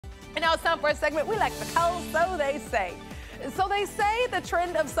And now it's time for a segment we like to call So They Say. So they say the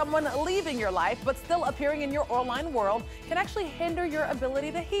trend of someone leaving your life but still appearing in your online world can actually hinder your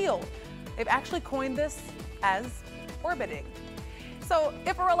ability to heal. They've actually coined this as orbiting. So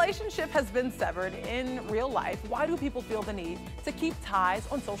if a relationship has been severed in real life, why do people feel the need to keep ties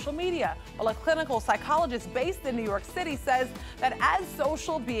on social media? Well, a clinical psychologist based in New York City says that as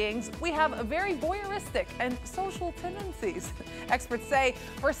social beings, we have very voyeuristic and social tendencies. Experts say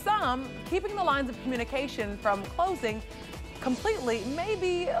for some, keeping the lines of communication from closing completely may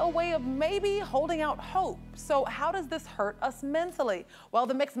be a way of maybe holding out hope. So how does this hurt us mentally? Well,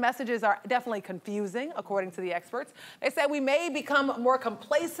 the mixed messages are definitely confusing, according to the experts. They say we may become more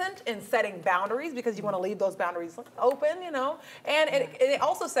complacent in setting boundaries because you want to leave those boundaries open, you know. And it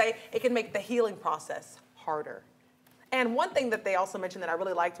also say it can make the healing process harder. And one thing that they also mentioned that I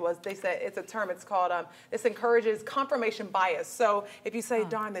really liked was they said it's a term, it's called, this encourages confirmation bias. So if you say,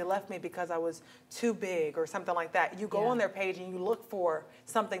 darn, they left me because I was too big or something like that, you go on their page and you look for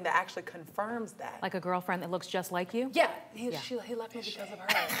something that actually confirms that. Like a girlfriend that looks just like you? Yeah, he left me because of her.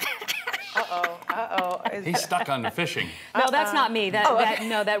 Uh-oh. He's stuck on the fishing. No, that's not me.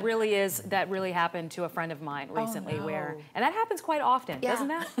 That really happened to a friend of mine recently and that happens quite often. Doesn't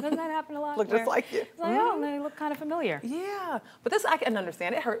that happen a lot? Look just like you. It's like, oh, they look kind of familiar. Yeah, but this I can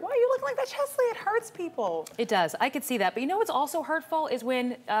understand. It hurt. Why are you looking like that, Chesley? It hurts people. It does. I could see that. But you know what's also hurtful is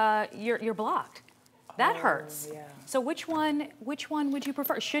when you're blocked. That hurts. Yeah. So which one would you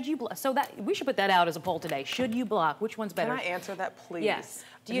prefer? Should you block? So that we should put that out as a poll today. Should you block? Which one's better? Can I answer that, please? Yes.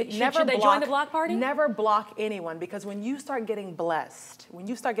 Should they join the block party? Never block anyone, because when you start getting blessed,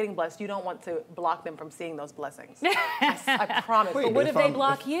 you don't want to block them from seeing those blessings. I promise. But what if they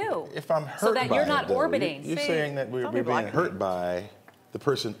block you? If I'm hurt so that by you're it, not though, orbiting. You're saying that we're being hurt by the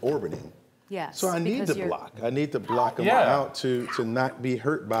person orbiting. Yes. So I need to block. I need to block them out to not be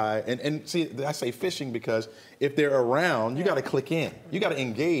hurt by. And see, I say fishing because if they're around, you got to click in. You got to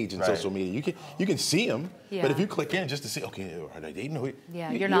engage in social media. You can see them, but if you click in just to see, okay, are they dating?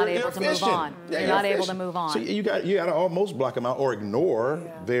 You're not able to move on. You're not able to move on. So you got to almost block them out or ignore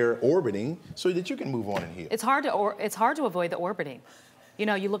their orbiting so that you can move on and heal. It's hard to avoid the orbiting. You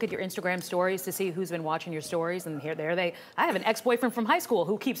know, you look at your Instagram stories to see who's been watching your stories, and I have an ex-boyfriend from high school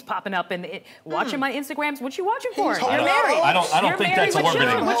who keeps popping up and watching my Instagrams. What you watching for? You're married. I don't think that's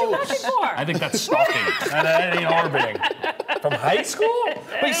orbiting. What you watching for? I think that's stalking. That ain't orbiting. From high school?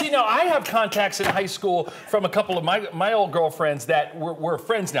 But you see, now I have contacts in high school from a couple of my old girlfriends that we're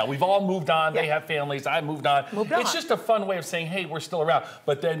friends now. We've all moved on. They have families. I moved on. It's just a fun way of saying, hey, we're still around.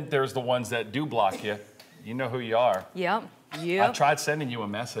 But then there's the ones that do block you. You know who you are. Yep. I tried sending you a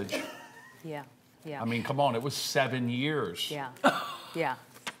message. Yeah. I mean, come on, it was 7 years. Yeah.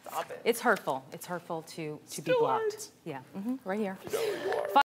 Stop it. It's hurtful. It's hurtful to be blocked. Yeah. Right here.